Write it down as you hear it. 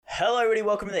Hello, everybody.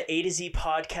 Welcome to the A to Z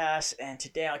podcast. And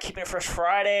today on Keepin Fresh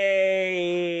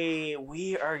Friday,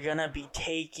 we are going to be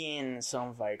taking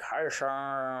some vacation.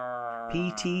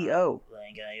 PTO.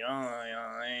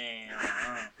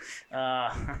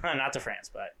 Not to France,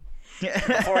 but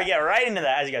before we get right into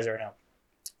that, as you guys already know,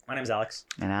 my name's Alex.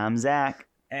 And I'm Zach.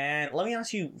 And let me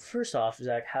ask you, first off,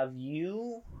 Zach, have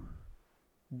you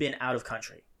been out of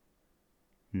country?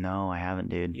 No, I haven't,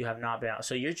 dude. You have not been out.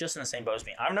 So you're just in the same boat as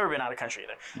me. I've never been out of country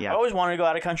either. Yeah. I always wanted to go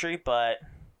out of country, but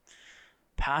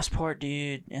passport,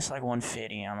 dude, it's like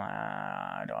 $150. I'm like,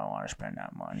 I don't want to spend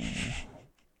that money.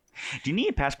 Do you need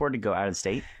a passport to go out of the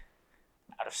state?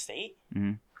 Out of state?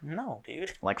 Mm-hmm. No,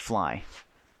 dude. Like fly?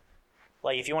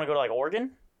 Like if you want to go to like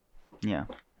Oregon? Yeah.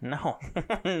 No.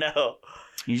 No.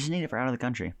 You just need it for out of the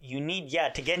country. You need,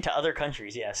 to get into other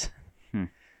countries, yes.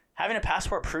 Having a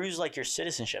passport proves like your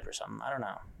citizenship or something. I don't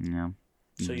know. Yeah.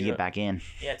 So you get back in.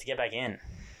 Yeah, to get back in.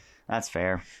 That's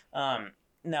fair.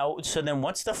 Now, so then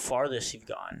what's the farthest you've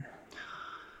gone?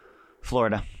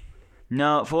 Florida.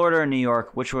 No, Florida or New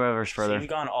York, whichever's further. So you've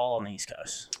gone all on the East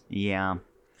Coast. Yeah.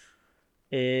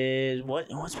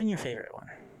 What's been your favorite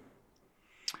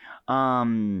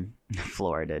one?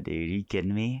 Florida, dude. Are you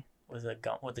kidding me? With the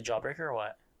jawbreaker or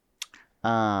what?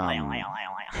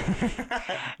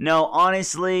 No,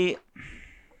 honestly,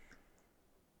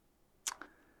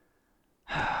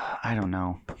 I don't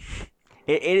know.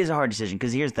 It is a hard decision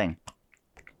because here's the thing.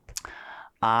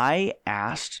 I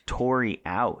asked Tori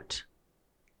out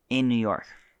in New York.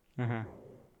 Mm-hmm.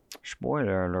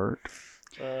 Spoiler alert.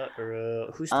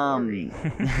 Who's Tori?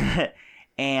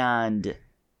 And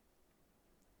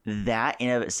that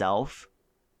in of itself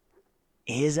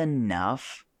is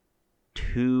enough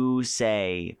to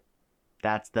say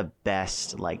that's the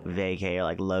best like vacay or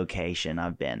like location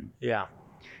I've been. Yeah.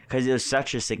 Because it was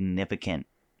such a significant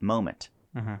moment.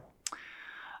 Mm-hmm.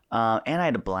 And I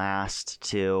had a blast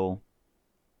too.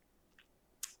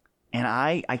 And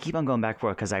I keep on going back for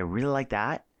it because I really like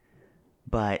that.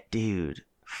 But dude,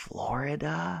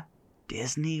 Florida,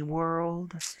 Disney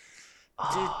World.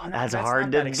 Dude, that's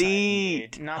hard to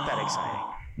beat. Not that exciting.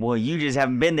 Well, you just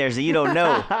haven't been there, so you don't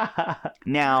know.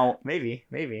 Now, maybe.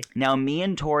 Now, me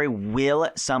and Tori will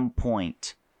at some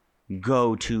point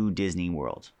go to Disney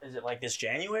World. Is it like this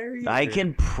January? I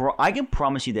can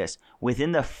promise you this: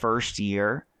 within the first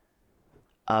year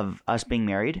of us being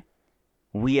married,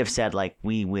 we have said like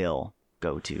we will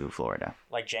go to Florida.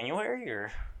 Like January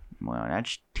or? Well,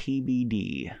 that's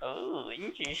TBD. Oh,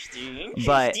 interesting.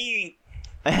 But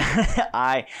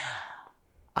I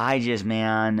just,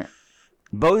 man.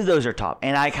 Both of those are top,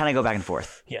 and I kind of go back and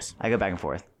forth. Yes. I go back and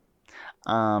forth.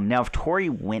 Now, if Tori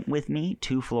went with me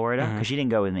to Florida, because she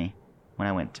didn't go with me when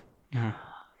I went,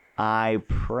 I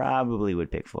probably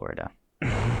would pick Florida.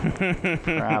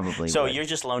 Probably So would. You're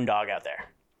just lone dog out there.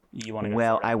 You want to go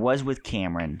Well, to I was with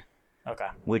Cameron. Okay.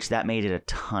 Which that made it a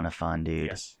ton of fun, dude.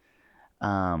 Yes.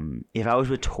 If I was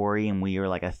with Tori and we were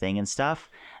like a thing and stuff,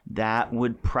 that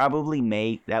would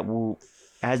probably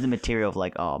has the material of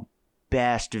like,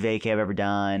 best vacay I've ever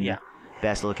done. Yeah.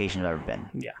 Best location I've ever been.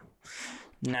 Yeah.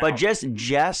 Now, But just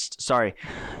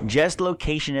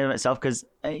location in of itself, because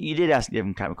you did ask a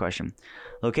different kind of question.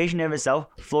 Location in of itself,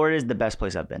 Florida is the best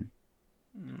place I've been.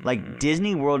 Like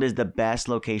Disney World is the best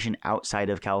location outside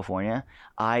of California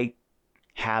I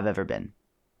have ever been.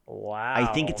 Wow. I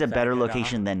think it's a better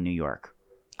location than New York.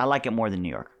 I like it more than New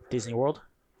York. Disney World?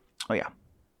 Oh yeah.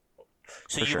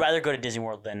 So you'd rather go to Disney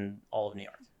World than all of New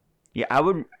York? Yeah, I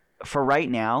would. For right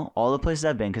now, all the places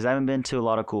I've been, because I haven't been to a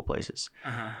lot of cool places,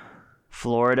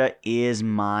 Florida is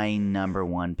my number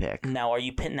one pick. Now, are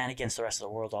you pitting that against the rest of the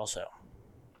world also?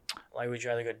 Like, would you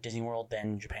rather go to Disney World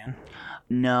than Japan?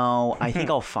 No, I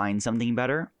think I'll find something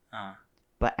better.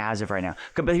 But as of right now.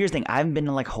 But here's the thing. I haven't been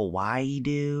to, like, Hawaii,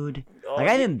 dude. I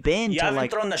haven't been to, You haven't like...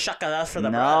 thrown the shakadas for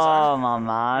the No, bras, huh? my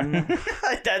man.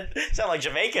 That sounds like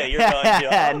Jamaica you're going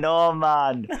to. No,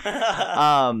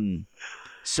 man.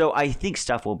 So I think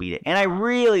stuff will beat it. And I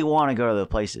really want to go to the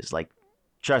places. Like,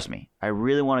 trust me. I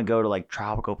really want to go to, like,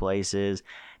 tropical places.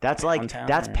 That's Downtown,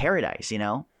 that's or... paradise, you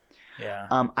know? Yeah.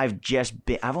 I've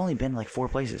only been, like, 4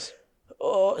 places.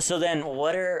 Oh, so then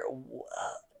what are...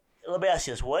 let me ask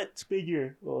you this. What's been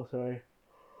your... Oh, sorry.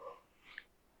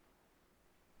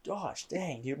 Gosh,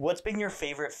 dang, dude. What's been your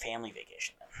favorite family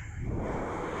vacation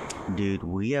then? Dude,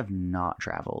 we have not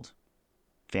traveled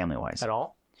family-wise. At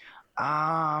all?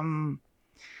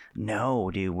 No,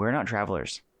 dude, we're not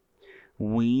travelers.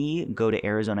 We go to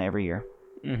Arizona every year,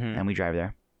 and we drive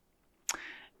there.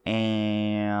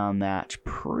 And that's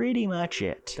pretty much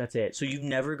it. That's it. So you've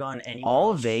never gone anywhere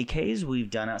All else? vacays we've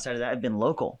done outside of that have been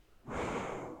local.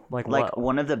 Like Like what?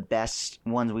 one of the best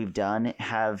ones we've done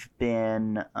have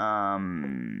been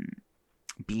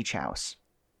Beach House.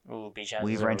 Ooh, beach house.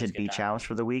 We've rented Beach House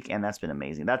for the week, and that's been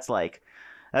amazing. That's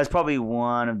probably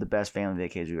one of the best family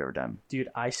vacations we've ever done. Dude,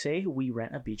 I say we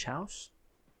rent a beach house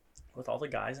with all the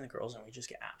guys and the girls, and we just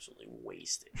get absolutely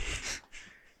wasted.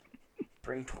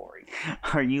 Bring Tori.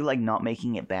 Are you like not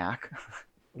making it back?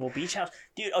 Well, beach house,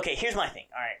 dude. Okay, here's my thing.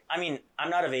 All right, I mean, I'm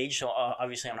not of age, so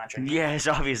obviously I'm not drinking. Yes,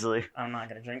 obviously. I'm not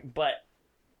gonna drink, but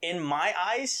in my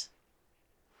eyes,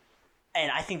 and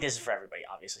I think this is for everybody,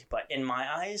 obviously, but in my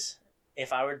eyes,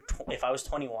 if I was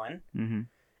 21 Mm-hmm.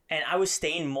 and I was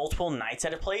staying multiple nights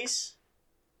at a place,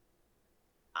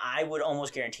 I would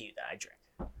almost guarantee you that I drink.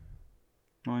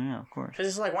 Well, yeah, of course. Because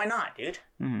it's like, why not, dude?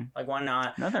 Mm-hmm. Like, why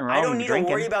not? Nothing wrong I don't with need drinking.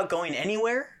 to worry about going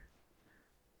anywhere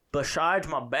besides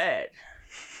my bed.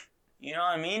 You know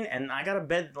what I mean? And I got a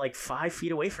bed like 5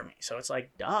 feet away from me. So it's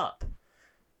like, dub.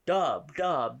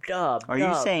 Are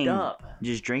you saying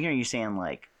just drinking, or are you saying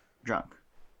like drunk?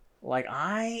 Like,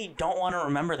 I don't want to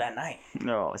remember that night.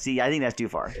 No, see, I think that's too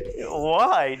far.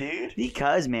 Why, dude?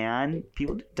 Because, man,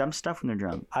 people do dumb stuff when they're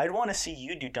drunk. I'd want to see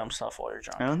you do dumb stuff while you're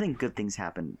drunk. I don't think good things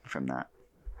happen from that.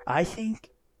 I think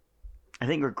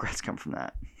regrets come from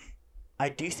that. I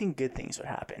do think good things would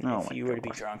happen Oh if my you were to be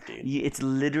God. drunk, dude. It's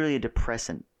literally a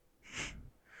depressant.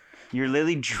 You're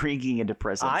literally drinking a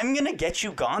depressant. I'm gonna get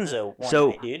you gonzo one So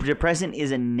night, dude. depressant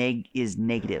is is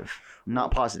negative,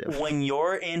 not positive. When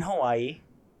you're in Hawaii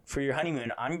for your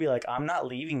honeymoon, I'm gonna be like, I'm not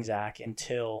leaving Zach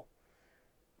until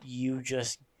you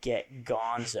just get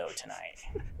gonzo tonight.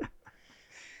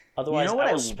 Otherwise, You know what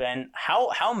I will I- spend.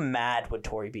 How mad would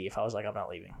Tori be if I was like, I'm not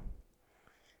leaving?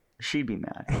 She'd be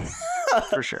mad,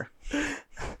 for sure.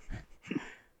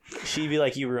 She'd be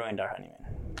like, you ruined our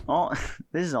honeymoon.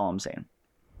 This is all I'm saying.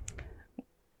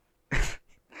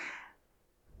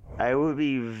 I would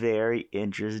be very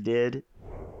interested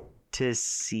to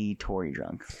see Tori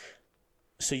drunk.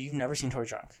 So you've never seen Tori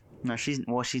drunk? No, she's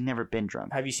never been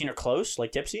drunk. Have you seen her close,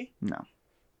 like tipsy? No.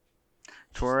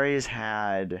 Tori has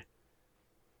had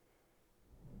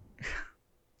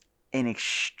an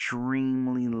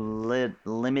extremely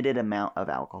limited amount of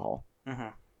alcohol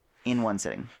in one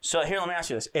sitting. So here, let me ask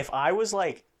you this: if I was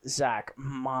like, Zach,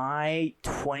 my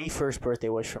 21st birthday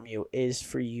wish from you is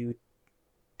for you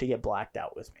to get blacked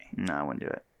out with me. No, I wouldn't do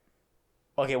it.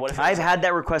 Okay, what if I've had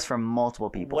that request from multiple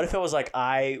people. What if it was like,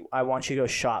 I want you to go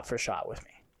shot for shot with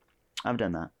me, I've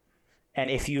done that. and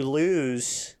if you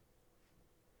lose,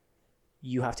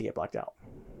 you have to get blacked out.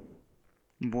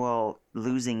 Well,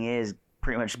 losing is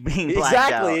pretty much being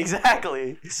blacked out.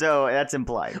 Exactly. So that's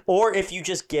implied. Or if you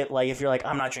just get like, if you're like,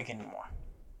 I'm not drinking anymore.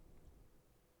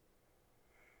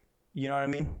 You know what I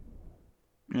mean?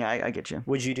 Yeah, I get you.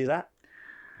 Would you do that?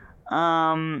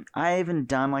 I haven't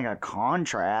done like a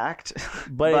contract,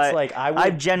 But it's like,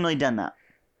 I've generally done that.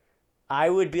 I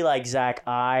would be like, Zach,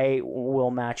 I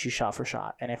will match you shot for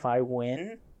shot, and if I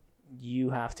win, you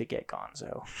have to get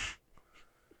gonzo.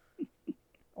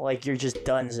 Like, you're just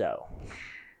donezo.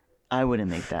 I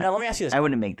wouldn't make that. Now, let me ask you this. I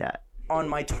wouldn't make that. On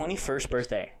my 21st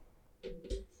birthday,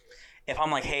 if I'm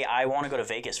like, hey, I want to go to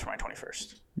Vegas for my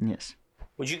 21st, Yes.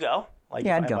 would you go? Like,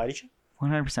 Yeah, if I'd I go. invited you?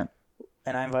 100%.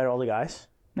 And I invited all the guys?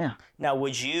 Yeah. Now,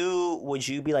 would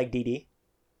you be like DD?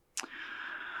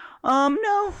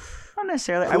 No, not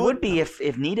necessarily. I would be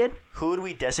if needed. Who would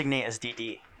we designate as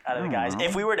DD out of the I don't guys? know.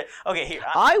 If we were to... Okay, here.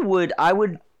 I would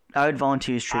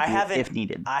volunteer as tribute if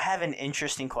needed. I have an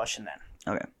interesting question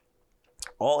then. Okay.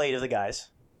 All 8 of the guys.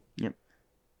 Yep.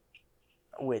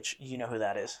 Which, you know who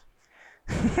that is.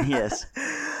 Yes.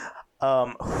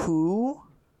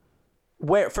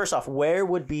 First off, where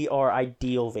would be our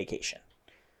ideal vacation?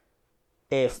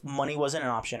 If money wasn't an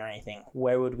option or anything,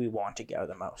 where would we want to go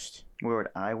the most? Where would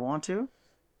I want to?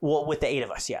 Well, with the 8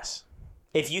 of us, yes.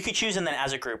 If you could choose, and then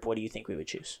as a group, what do you think we would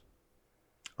choose?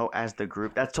 Oh, as the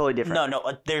group? That's totally different.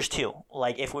 No, there's 2.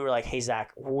 Like, if we were like, hey,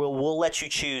 Zach, we'll let you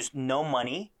choose no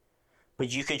money, but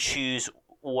you could choose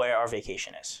where our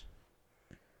vacation is.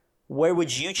 Where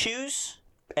would you choose?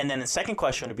 And then the second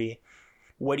question would be,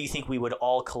 what do you think we would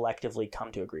all collectively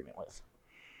come to agreement with?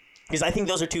 Because I think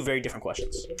those are 2 very different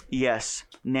questions. Yes.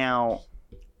 Now,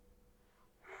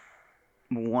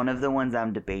 one of the ones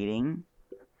I'm debating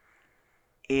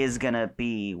is going to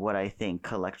be what I think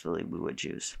collectively we would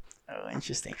choose. Oh,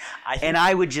 interesting.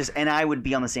 I would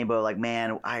be on the same boat. Like,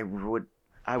 man, I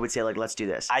would say, like, let's do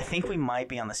this. I think we might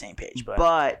be on the same page,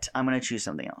 But I'm going to choose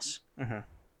something else. Mm-hmm.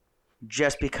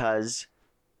 Just because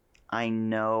I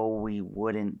know we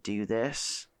wouldn't do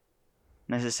this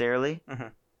necessarily. Mm-hmm.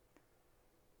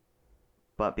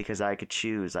 But because I could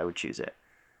choose, I would choose it.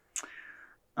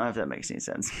 I don't know if that makes any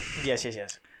sense. Yes.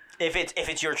 If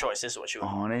it's your choice, this is what you would.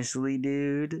 Honestly,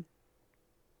 dude,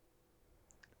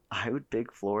 I would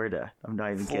pick Florida. I'm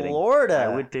not even kidding. Florida.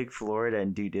 I would pick Florida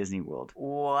and do Disney World.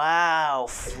 Wow,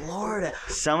 Florida.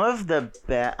 Some of the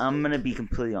best. I'm gonna be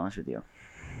completely honest with you.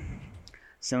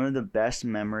 Some of the best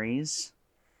memories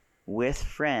with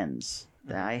friends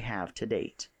that I have to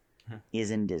date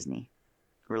is in Disney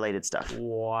related stuff.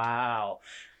 Wow,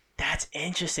 that's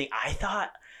interesting. I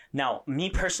thought. Now, me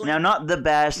personally. Now, not the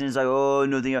best, and it's like, oh,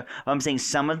 no. I'm saying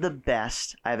some of the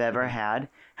best I've ever had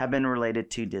have been related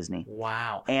to Disney.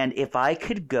 Wow. And if I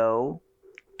could go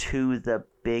to the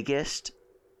biggest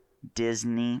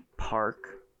Disney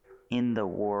park in the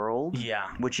world, Yeah.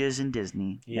 which is in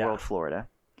Disney Yeah. World, Florida,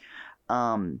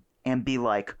 and be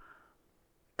like,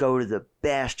 go to the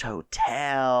best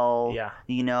hotel, Yeah.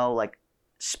 you know, like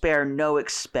spare no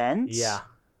expense. Yeah.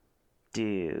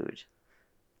 Dude.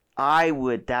 I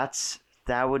would. That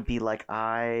would be like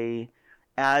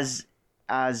as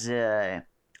a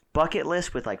bucket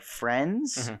list with like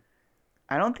friends. Mm-hmm.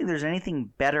 I don't think there's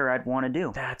anything better I'd want to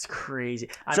do. That's crazy.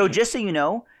 So just so you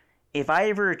know, if I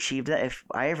ever achieved that, if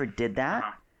I ever did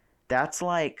that, that's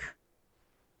like,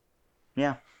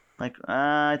 yeah, like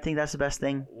I think that's the best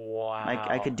thing. Wow.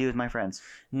 I could do with my friends.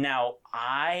 Now,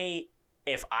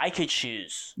 if I could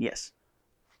choose, Yes.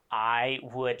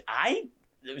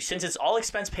 Since it's all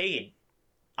expense paid,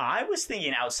 I was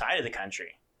thinking outside of the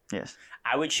country. Yes.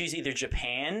 I would choose either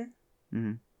Japan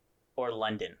Mhm. or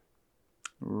London.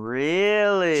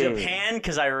 Really? Japan,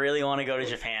 because I really want to go to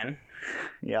Japan.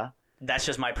 Yeah. That's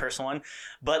just my personal one.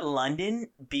 But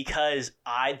London, because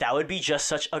that would be just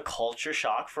such a culture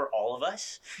shock for all of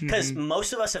us. Because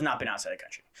most of us have not been outside the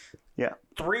country. Yeah.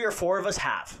 3 or 4 of us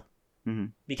have.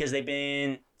 Mhm. Because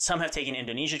some have taken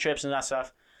Indonesia trips and that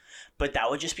stuff. But that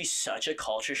would just be such a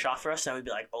culture shock for us. That would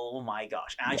be like, oh my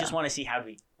gosh. And I just want to see how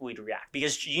we'd react.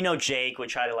 Because, Jake would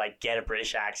try to like get a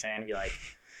British accent and be like,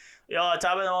 yo,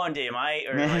 top of the morning, day, mate.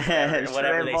 Or like,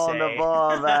 whatever they say. The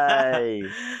ball, mate.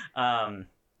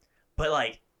 But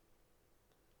like,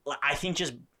 I think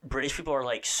just British people are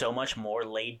like so much more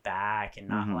laid back and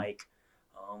not like,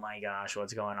 oh my gosh,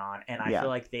 what's going on? And I feel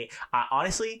like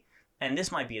honestly, and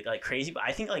this might be like crazy, but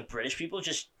I think like British people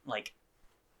just like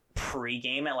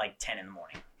pre-game at like 10 in the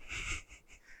morning.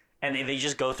 And they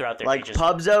just go throughout their like day.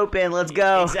 Pubs open, let's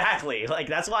go. Exactly. Like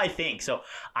that's what I think. So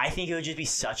I think it would just be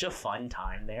such a fun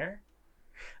time there.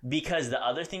 Because the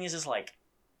other thing is like,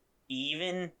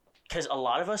 even because a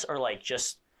lot of us are like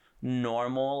just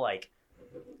normal, like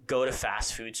go to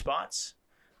fast food spots.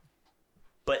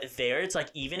 But there it's like,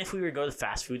 even if we were to go to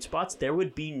fast food spots, there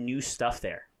would be new stuff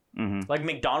there. Mm-hmm. Like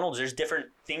McDonald's, there's different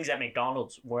things at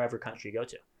McDonald's wherever country you go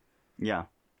to. Yeah.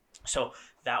 So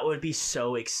that would be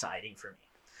so exciting for me.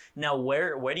 Now,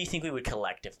 where do you think we would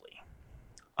collectively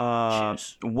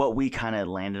choose? What we kind of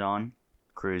landed on,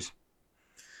 cruise.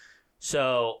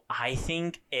 So I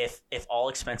think if all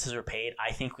expenses were paid,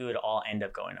 I think we would all end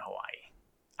up going to Hawaii.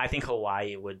 I think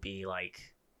Hawaii would be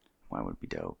like... Hawaii would be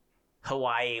dope.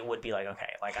 Hawaii would be like,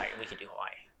 okay, like we could do Hawaii.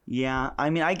 Yeah, I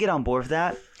mean, I get on board with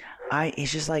that.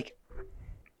 It's just like,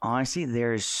 honestly,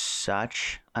 there's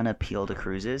such an appeal to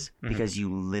cruises because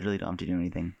you literally don't have to do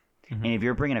anything. And if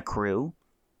you're bringing a crew,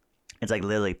 it's like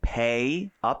literally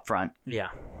pay up front. Yeah.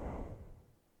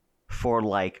 For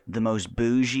like the most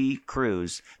bougie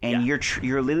cruise, and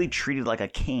you're literally treated like a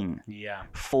king. Yeah.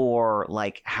 For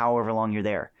like however long you're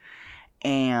there,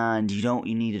 and you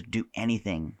need to do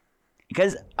anything,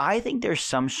 because I think there's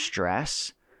some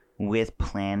stress with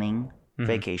planning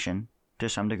vacation to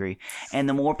some degree, and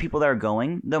the more people that are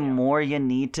going, the more you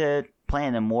need to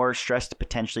plan, the more stress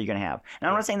potentially you're gonna have. And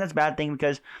I'm not saying that's a bad thing,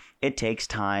 because it takes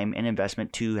time and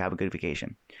investment to have a good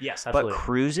vacation. Yes, absolutely. But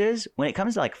cruises, when it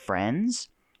comes to like friends,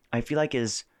 I feel like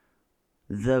is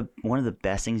one of the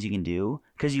best things you can do,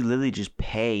 because you literally just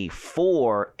pay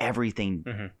for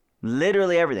everything,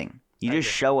 literally everything. You just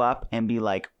show up and be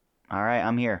like, all right,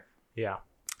 I'm here. Yeah.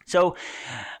 So,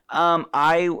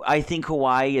 I think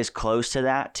Hawaii is close to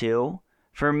that too.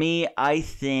 For me, I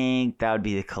think that would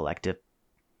be the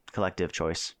collective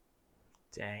choice.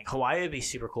 Dang, Hawaii would be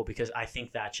super cool, because I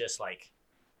think that just like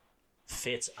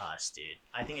fits us, dude.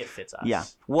 I think it fits us. Yeah.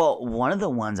 Well, one of the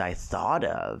ones I thought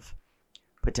of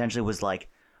potentially was like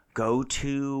go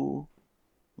to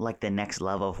like the next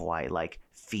level of Hawaii, like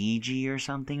Fiji or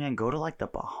something, and go to like the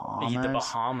Bahamas. The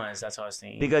Bahamas, that's what I was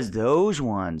thinking. Because those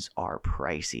ones are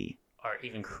pricey. Are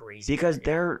even crazy. Because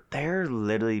they're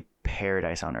literally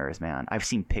paradise on earth, man. I've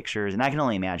seen pictures, and I can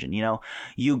only imagine,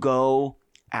 you go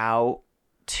out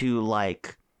to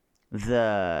like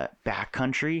the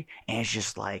backcountry, and it's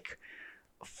just like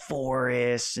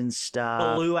forests and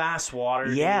stuff, blue ass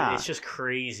water. Yeah. Dude. It's just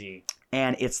crazy.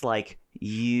 and it's like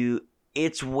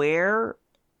it's where,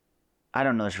 I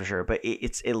don't know this for sure, but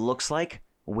it looks like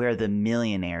where the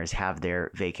millionaires have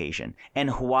their vacation, and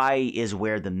Hawaii is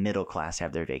where the middle class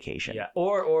have their vacation. Yeah,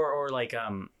 or like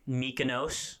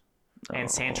Mykonos and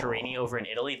Santorini over in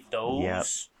Italy.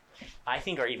 Those I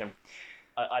think are even,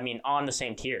 on the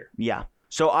same tier. Yeah.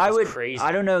 So crazy.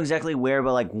 I don't know exactly where,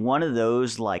 but like one of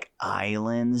those like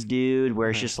islands, dude,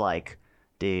 where it's just like,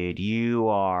 dude,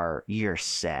 you're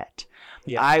set.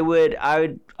 Yeah. I would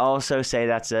also say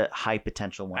that's a high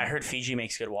potential one. I heard Fiji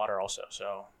makes good water also,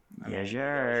 so yeah, should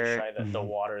sure. try the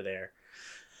water there.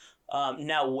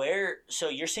 Now so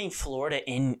you're saying Florida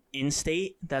in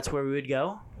state? That's where we would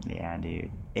go? Yeah,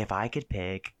 dude. If I could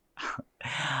pick,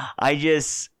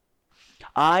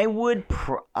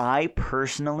 I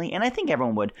personally, and I think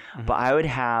everyone would, but I would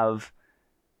have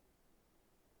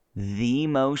the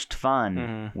most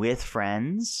fun with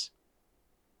friends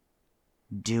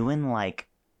doing like,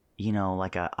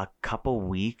 like a couple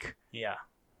week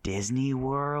Disney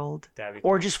World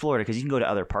or just Florida, because you can go to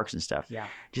other parks and stuff. Yeah.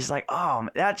 Just like, oh,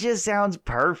 that just sounds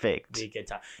perfect. Be a good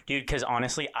time. Dude, because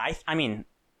honestly, I mean,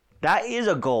 that is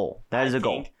a goal. That is a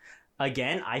goal.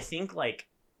 Again, I think like,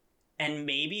 and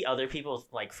maybe other people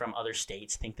like from other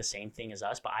states think the same thing as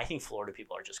us, but I think Florida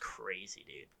people are just crazy,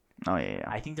 dude. Oh, yeah.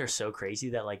 I think they're so crazy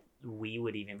that like we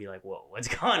would even be like, whoa, what's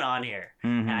going on here?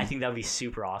 Mm-hmm. And I think that would be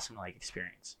super awesome to like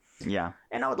experience. Yeah.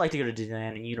 And I would like to go to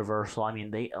Disneyland and Universal. I mean,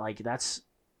 they like that's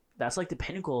like the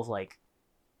pinnacle of like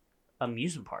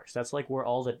amusement parks. That's like where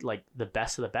all the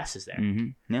best of the best is there.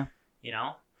 Mm-hmm.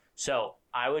 Yeah. So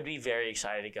I would be very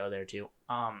excited to go there too.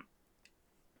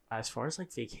 As far as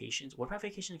like vacations, what about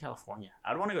vacation in California?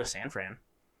 I'd want to go to San Fran.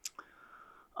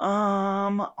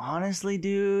 Honestly,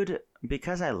 dude,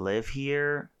 because I live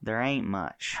here, there ain't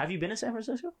much. Have you been to San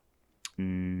Francisco?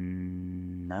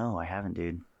 No, I haven't,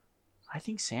 dude. I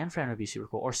think San Fran would be super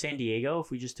cool. Or San Diego,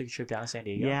 if we just took a trip down to San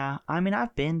Diego. Yeah, I mean,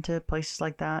 I've been to places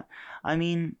like that. I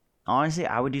mean, honestly,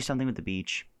 I would do something with the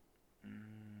beach.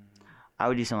 I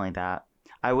would do something like that.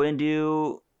 I wouldn't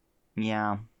do...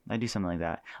 Yeah, I'd do something like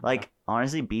that. Like,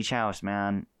 honestly, beach house,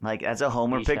 man. Like, that's a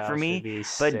homer Beach pick for house me. would be But,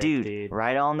 sick, dude,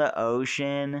 right on the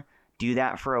ocean, do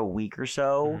that for a week or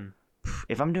so.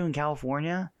 If I'm doing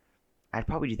California, I'd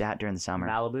probably do that during the summer.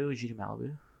 Malibu, would you do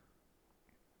Malibu?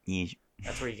 Yeah.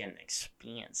 That's where you're getting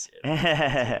expensive.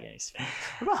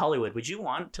 What about Hollywood? Would you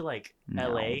want to like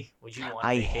No. LA? Would you want?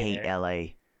 I to hate there? LA.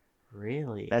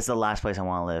 Really? That's the last place I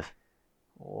want to live.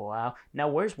 Wow. Now,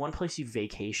 where's one place you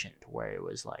vacationed where it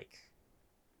was like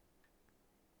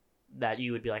that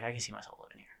you would be like, I can see myself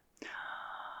living here?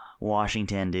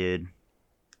 Washington, dude.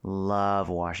 Love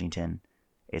Washington.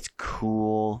 It's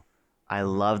cool. I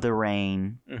love the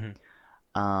rain.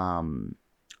 I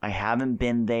haven't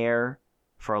been there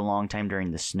for a long time during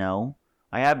the snow.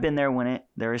 I have been there when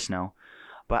there is snow,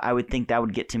 but I would think that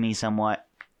would get to me somewhat.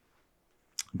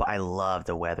 But I love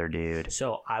the weather, dude.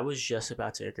 So I was just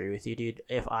about to agree with you, dude.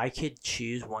 If I could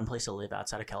choose one place to live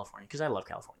outside of California, because I love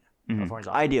California. California's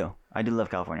awesome. I do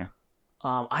love California.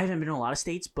 I haven't been to a lot of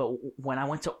states, but when I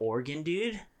went to Oregon,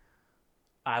 dude,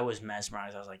 I was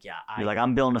mesmerized. I was like, you're like,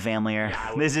 I'm building a family here.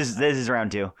 Yeah, this is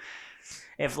round 2.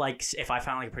 If I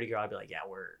found like a pretty girl, I'd be like, yeah,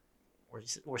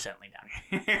 we're settling down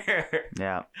here.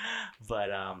 Yeah. But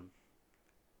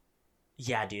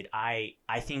yeah, dude, I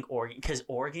think Oregon, because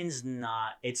Oregon's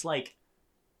not, it's like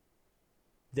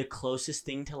the closest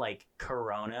thing to like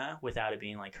Corona without it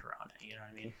being like Corona, you know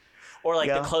what I mean? Or like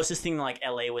the closest thing to like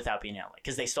LA without being LA,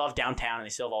 because they still have downtown and they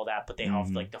still have all that, but they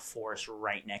have like the forest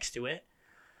right next to it.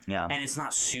 Yeah. And it's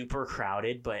not super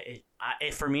crowded, but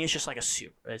it for me, it's just like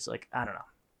it's like, I don't know.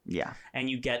 Yeah. And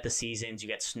you get the seasons, you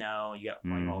get snow, you get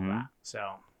like all that.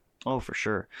 So. Oh, for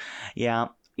sure. Yeah.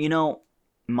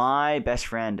 My best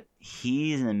friend,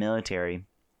 he's in the military,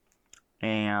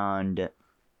 and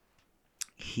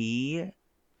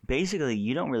basically,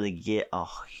 you don't really get a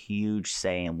huge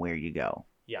say in where you go.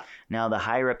 Yeah. Now, the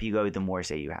higher up you go, the more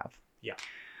say you have. Yeah.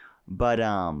 But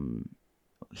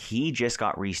he just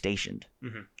got restationed,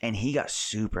 and he got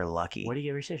super lucky. Where did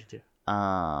you get restationed to?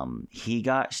 He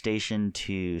got stationed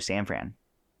to San Fran.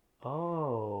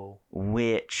 Oh.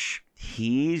 Which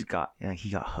he got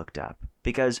hooked up,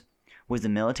 because with the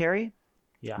military,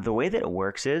 the way that it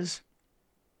works is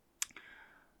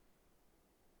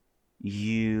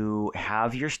you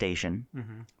have your station,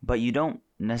 but you don't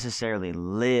necessarily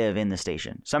live in the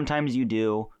station. Sometimes you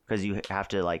do, because you have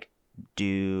to like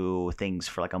do things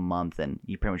for like a month and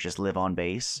you pretty much just live on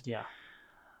base. Yeah.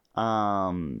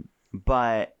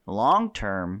 But long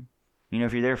term,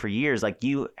 if you're there for years, like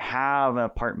you have an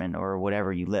apartment or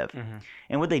whatever you live.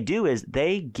 And what they do is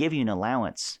they give you an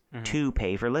allowance to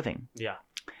pay for living. Yeah.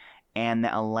 and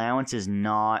the allowance is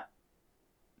not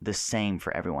the same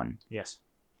for everyone. Yes.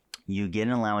 You get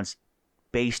an allowance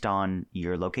based on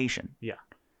your location. Yeah.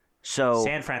 So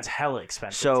San Fran's hella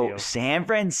expensive. So too. San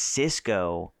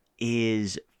Francisco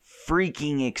is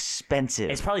freaking expensive.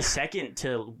 It's probably second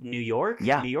to New York.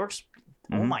 Yeah. New York's.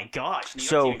 Oh my gosh. New York's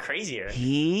So even crazier.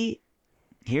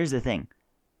 Here's the thing.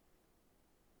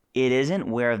 It isn't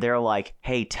where they're like,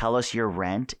 hey, tell us your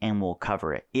rent and we'll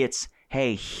cover it. It's,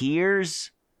 hey,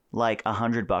 here's like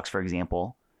 $100, for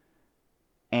example,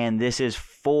 and this is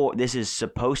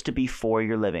supposed to be for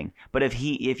your living. But if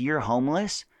you're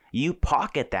homeless, you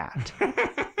pocket that,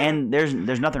 and there's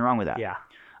nothing wrong with that. Yeah.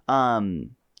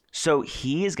 So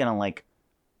he is gonna like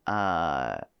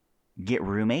get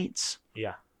roommates.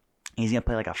 Yeah. He's gonna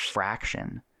pay like a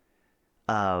fraction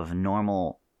of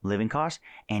normal living costs,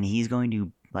 and he's going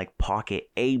to like pocket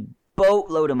a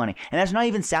boatload of money. And that's not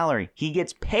even salary. He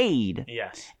gets paid.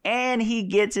 Yes. And he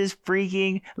gets his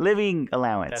freaking living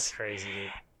allowance. That's crazy,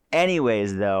 dude.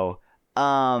 Anyways, though,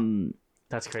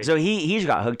 that's crazy. So he just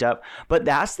got hooked up. But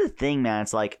that's the thing, man.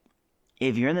 It's like,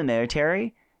 if you're in the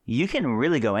military, you can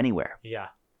really go anywhere. Yeah.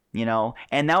 You know?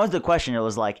 And that was the question. It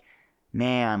was like,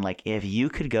 man, like, if you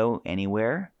could go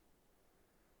anywhere,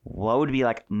 what would be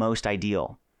like most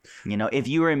ideal? You know, if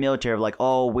you were in military, like,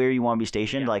 oh, where you want to be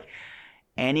stationed, like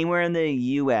anywhere in the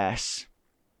U.S.,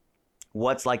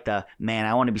 what's like the, man,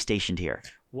 I want to be stationed here?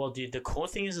 Well, dude, the cool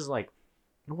thing is like,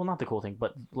 well, not the cool thing,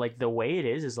 but like the way it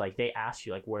is like they ask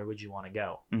you like, where would you want to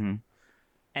go? Mm-hmm.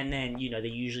 And then, you know, they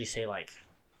usually say like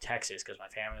Texas because my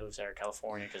family lives there,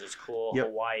 California because it's cool, Yep.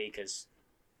 Hawaii because,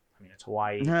 I mean, it's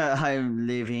Hawaii. I'm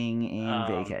living in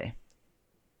vacay.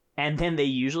 And then they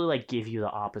usually like give you the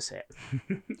opposite.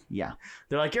 Yeah.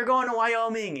 They're like, you're going to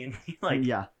Wyoming. And you're like,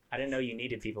 yeah. I didn't know you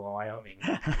needed people in Wyoming.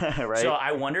 Right. So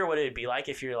I wonder what it'd be like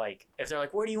if you're like, if they're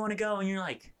like, where do you want to go? And you're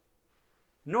like,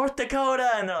 North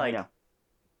Dakota. And they're like, Yeah.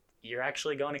 You're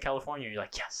actually going to California. You're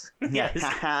like, yes. Yeah.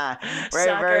 Yes.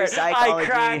 Reverse psychology. I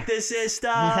cracked the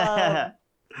system.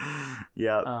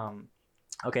 Yeah.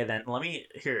 Okay, then let me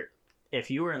hear.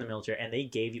 If you were in the military and they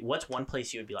gave you, what's one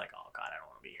place you would be like, oh God, I don't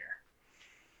want to be here?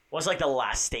 What's like the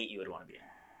last state you would want to be in?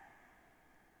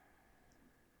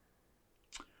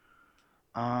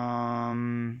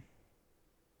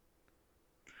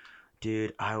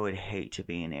 Dude, I would hate to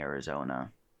be in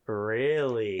Arizona.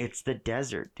 Really? It's the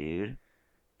desert, dude.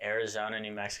 Arizona,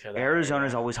 New Mexico.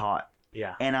 Arizona's always hot.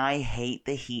 Yeah. And I hate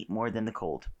the heat more than the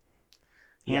cold.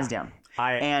 Hands down.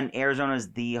 And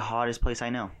Arizona's the hottest place I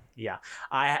know. Yeah.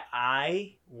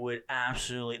 I would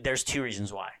absolutely, there's two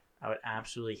reasons why. I would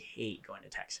absolutely hate going to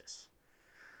Texas.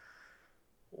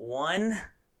 One,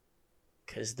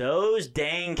 because those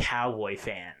dang Cowboy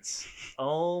fans.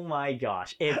 Oh my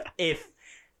gosh. If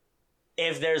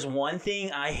there's one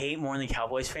thing I hate more than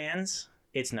Cowboys fans,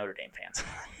 it's Notre Dame fans.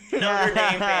 Notre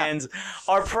Dame fans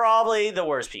are probably the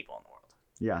worst people in the world.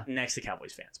 Yeah. Next to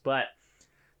Cowboys fans. But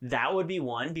that would be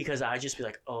one because I'd just be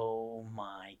like, oh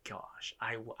my gosh.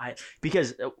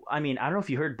 Because, I mean, I don't know if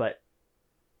you heard, but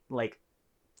like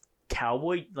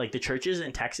the churches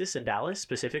in Texas and Dallas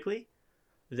specifically,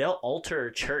 they'll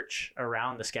alter church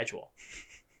around the schedule.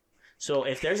 So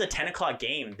if there's a 10 o'clock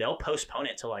game, they'll postpone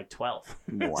it to like 12.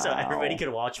 Wow. So everybody could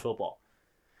watch football.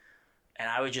 And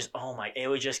I would just,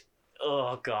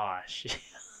 oh gosh. It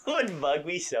would bug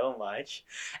me so much.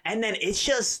 And then it's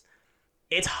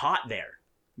hot there.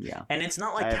 Yeah. And it's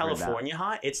not like California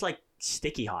hot. It's like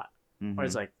sticky hot. Mm-hmm. Where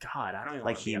it's like, God, I don't even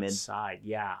like want to be humid. outside.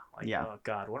 Yeah. Like, yeah. Oh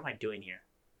God, what am I doing here?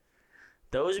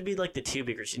 Those would be like the two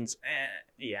big reasons.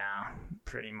 Yeah,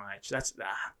 pretty much. That's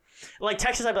like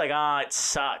Texas. I'd be like, it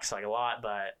sucks like a lot,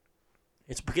 but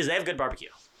it's because they have good barbecue.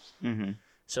 Mm-hmm.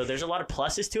 So there's a lot of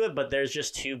pluses to it, but there's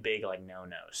just two big like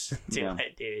no-nos to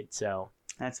it, dude. So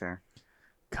that's fair.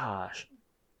 Gosh.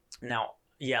 Now,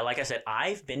 yeah, like I said,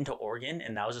 I've been to Oregon,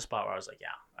 and that was a spot where I was like, yeah,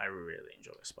 I really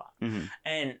enjoy this spot. Mm-hmm.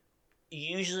 And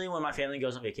usually when my family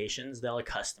goes on vacations, they'll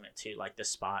accustom it to like the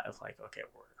spot of like, okay,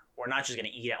 we're not just going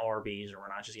to eat at Arby's or we're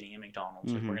not just going to eat at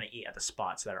McDonald's. Mm-hmm. Like, we're going to eat at the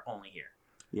spots that are only here.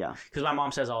 Yeah. Because my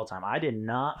mom says all the time, I did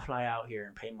not fly out here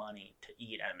and pay money to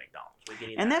eat at a McDonald's. We could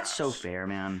eat and at that's so fair,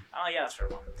 man. Oh, yeah, that's fair,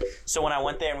 Mom. So when I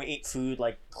went there and we ate food,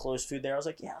 like close food there, I was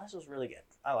like, yeah, this was really good.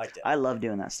 I liked it. I love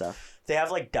doing that stuff. They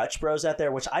have like Dutch Bros out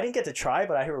there, which I didn't get to try,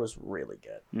 but I hear it was really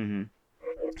good. Mm-hmm.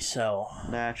 So.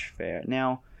 That's fair.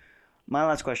 Now, my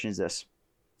last question is this.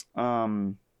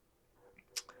 When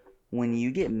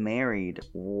you get married,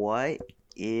 what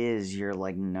is your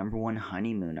like number one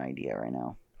honeymoon idea right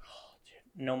now?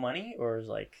 No money or is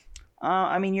like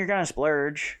I mean, you're gonna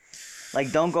splurge.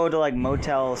 Like, don't go to like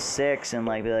Motel 6 and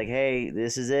like be like, hey,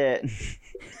 this is it.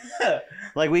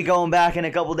 Like we going back in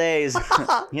a couple days.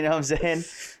 You know what I'm saying?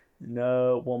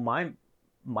 No. Well, my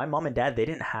mom and dad, they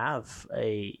didn't have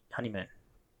a honeymoon.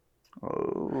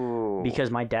 Oh. Because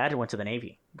my dad went to the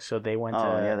Navy. So they went to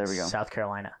yeah, there we go. South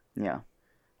Carolina. Yeah.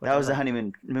 That was the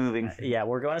honeymoon moving. Yeah,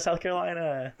 we're going to South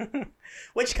Carolina.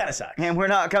 Which kind of sucks. And we're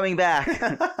not coming back.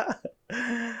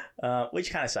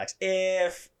 Which kind of sucks.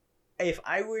 If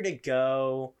I were to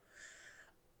go,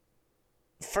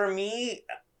 for me,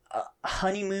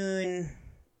 honeymoon,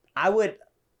 I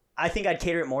think I'd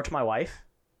cater it more to my wife.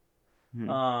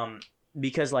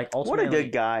 Because like ultimately, what a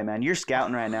good guy, man. You're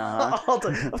scouting right now,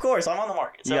 huh? Of course, I'm on the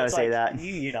market. So you gotta it's say like, that.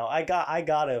 You know, I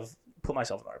gotta put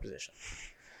myself in our position.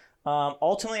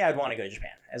 Ultimately, I'd want to go to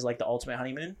Japan as like the ultimate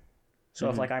honeymoon. So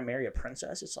if like I marry a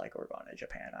princess, it's like we're going to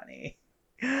Japan, honey.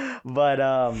 But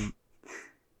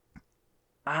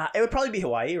it would probably be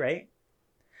Hawaii, right?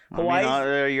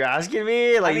 Hawaii. You're asking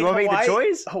me? Like, you want to make the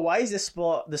choice? Hawaii's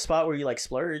the spot where you like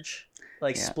splurge,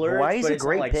 splurge. Hawaii's but a it's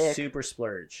great not, like pick. super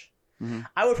splurge. Mm-hmm.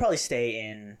 I would probably stay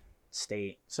in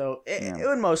state, so it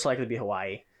would most likely be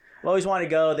Hawaii. I've always wanted to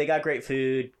go. They got great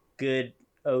food, good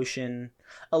ocean,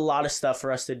 a lot of stuff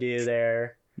for us to do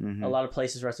there, a lot of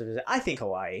places for us to visit. I think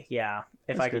Hawaii, yeah.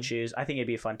 If I could choose, I think it'd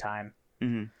be a fun time.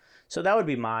 So that would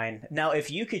be mine. Now, if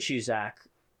you could choose, Zach,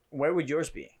 where would yours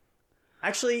be?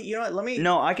 Actually, you know what?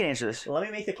 No, I can answer this. Let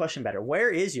me make the question better. Where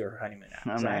is your honeymoon at?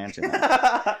 I'm not answering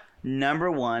that.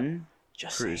 Number one,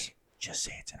 cruise. Just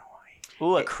say it's in Hawaii.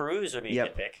 Ooh, a cruise would be a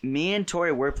good pick. Me and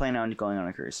Tori, we're planning on going on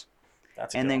a cruise.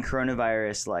 That's and then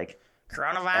coronavirus,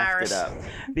 coronavirus. Effed it up.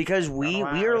 Because we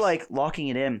are like locking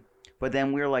it in, but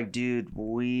then we're like, dude,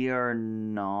 we are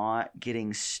not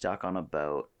getting stuck on a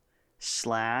boat. /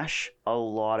 a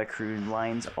lot of cruise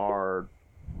lines are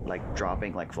like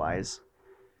dropping like flies.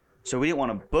 So we didn't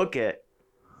want to book it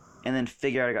and then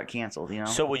figure out it got canceled, you know?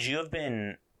 So would you have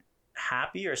been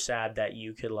happy or sad that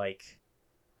you could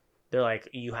they're like,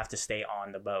 you have to stay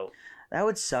on the boat? That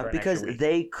would suck because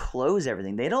they close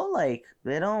everything. They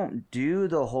don't do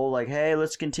the whole like, hey,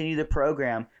 let's continue the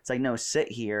program. It's like, no, sit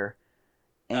here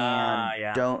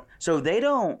and don't. So they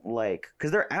don't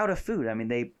because they're out of food. I mean,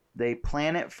 they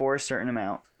plan it for a certain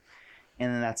amount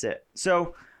and then that's it.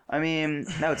 So, I mean,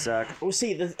 that would suck. Well,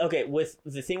 see, with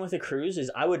the thing with the cruise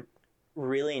is I would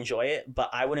really enjoy it, but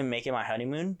I wouldn't make it my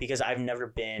honeymoon because I've never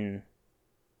been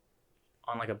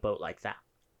on like a boat like that.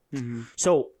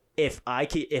 So if I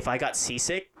got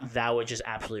seasick, that would just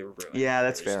absolutely ruin. Yeah,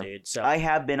 that's cruise, fair. Dude. So I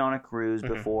have been on a cruise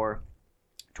before.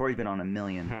 Tori's been on a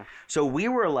million. So we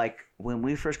were like, when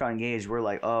we first got engaged, we're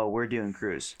like, oh, we're doing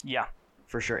cruise. Yeah,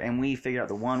 for sure. And we figured out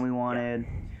the one we wanted. Yeah.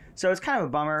 So it's kind of a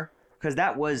bummer because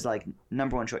that was like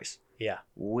number one choice. Yeah,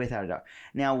 without a doubt.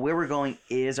 Now where we're going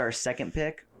is our second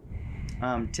pick,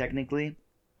 technically,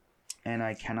 and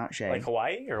I cannot share. Like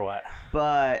Hawaii or what?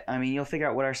 But I mean, you'll figure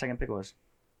out what our second pick was.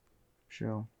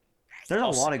 So there's a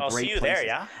lot of great see you places. there,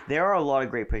 yeah? There are a lot of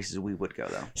great places we would go,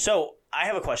 though. So I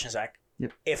have a question, Zach.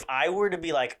 Yep. If I were to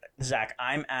be like, Zach,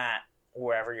 I'm at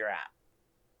wherever you're at,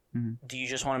 do you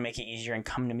just want to make it easier and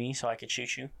come to me so I could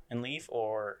shoot you and leave?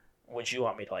 Or would you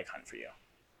want me to hunt for you?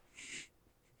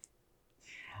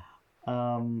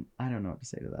 I don't know what to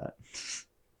say to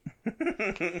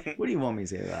that. What do you want me to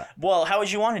say to that? Well, how would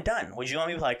you want it done? Would you want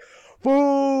me to be like,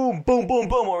 boom, boom, boom,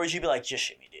 boom? Or would you be like, just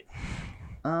shoot me, dude?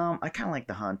 I kind of like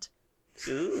the hunt.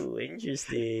 Ooh,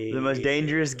 interesting. The most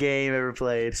dangerous game ever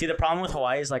played. See, the problem with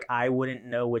Hawaii is I wouldn't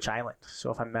know which island.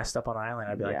 So if I messed up on an island,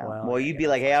 I'd be like, well. Well, you'd be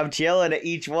like, hey, I'm chilling at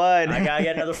each one. I gotta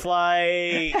get another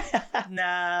flight.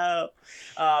 No.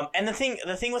 And the thing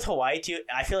with Hawaii too,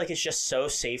 I feel like it's just so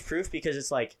safe proof because it's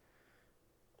like,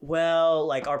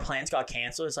 well, our plans got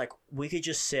canceled. It's like we could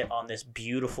just sit on this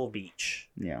beautiful beach.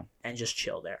 Yeah. And just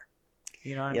chill there.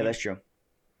 You know what I mean? Yeah, that's true.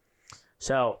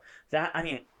 So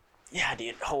yeah,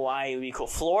 dude, Hawaii would be cool.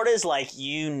 Florida's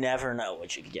you never know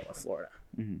what you could get with Florida.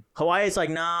 Hawaii is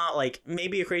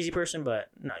maybe a crazy person, but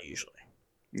not usually.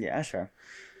 Yeah, that's fair.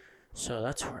 So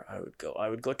that's where I would go. I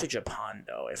would go to Japan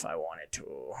though if I wanted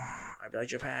to. I'd be like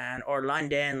Japan or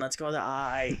London. Let's go to the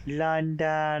eye.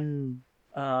 London.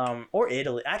 Or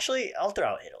Italy. Actually, I'll throw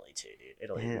out Italy too, dude.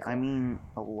 Italy. Yeah, cool. I mean,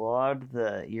 a lot of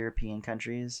the European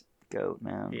countries, goat,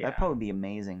 man. Yeah. That'd probably be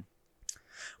amazing.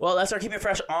 Well, that's our Keep It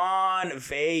Fresh on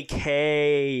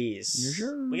vacays.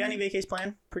 Sure. We got any vacays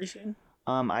planned pretty soon?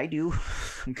 I do.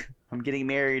 I'm getting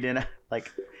married in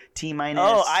T-minus.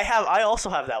 Oh, I also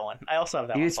have that one.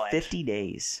 Dude, it's 50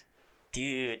 days.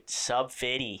 Dude, sub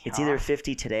 50. It's either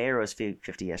 50 today or it was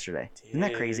 50 yesterday. Dude, isn't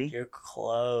that crazy? You're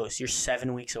close. You're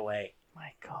 7 weeks away.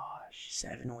 My gosh,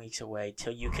 7 weeks away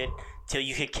till you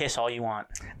could kiss all you want.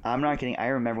 I'm not kidding. I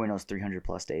remember when it was 300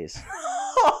 plus days,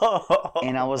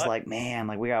 and I was like, man,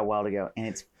 like we got a while to go, and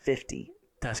it's 50.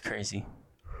 That's crazy.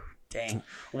 Dang.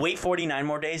 Wait 49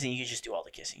 more days and you can just do all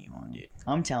the kissing you want, dude.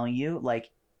 I'm telling you, like,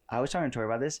 I was talking to Tori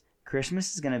about this.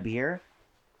 Christmas is going to be here,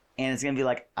 and it's going to be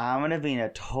like, I'm going to be in a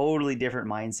totally different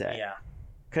mindset. Yeah.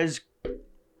 Because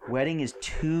wedding is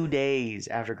 2 days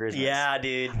after Christmas. Yeah,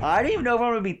 dude. I don't even know if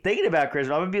I'm going to be thinking about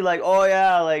Christmas. I'm going to be like, oh,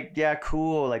 yeah, like, yeah,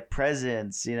 cool, like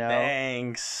presents, you know?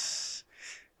 Thanks.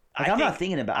 Like, I'm not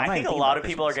thinking about. I think a lot of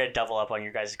people are gonna double up on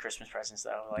your guys' Christmas presents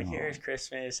though. Like, here's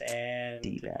Christmas and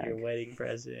your wedding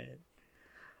present.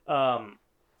 But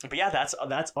yeah, that's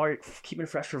our keeping it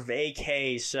fresh for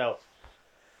vacay. So,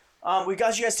 we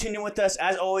got you guys tuned in with us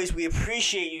as always. We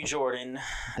appreciate you, Jordan.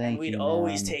 Thank you. We'd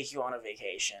always take you on a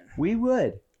vacation. We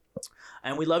would.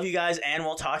 And we love you guys, and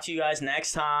we'll talk to you guys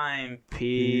next time.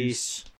 Peace.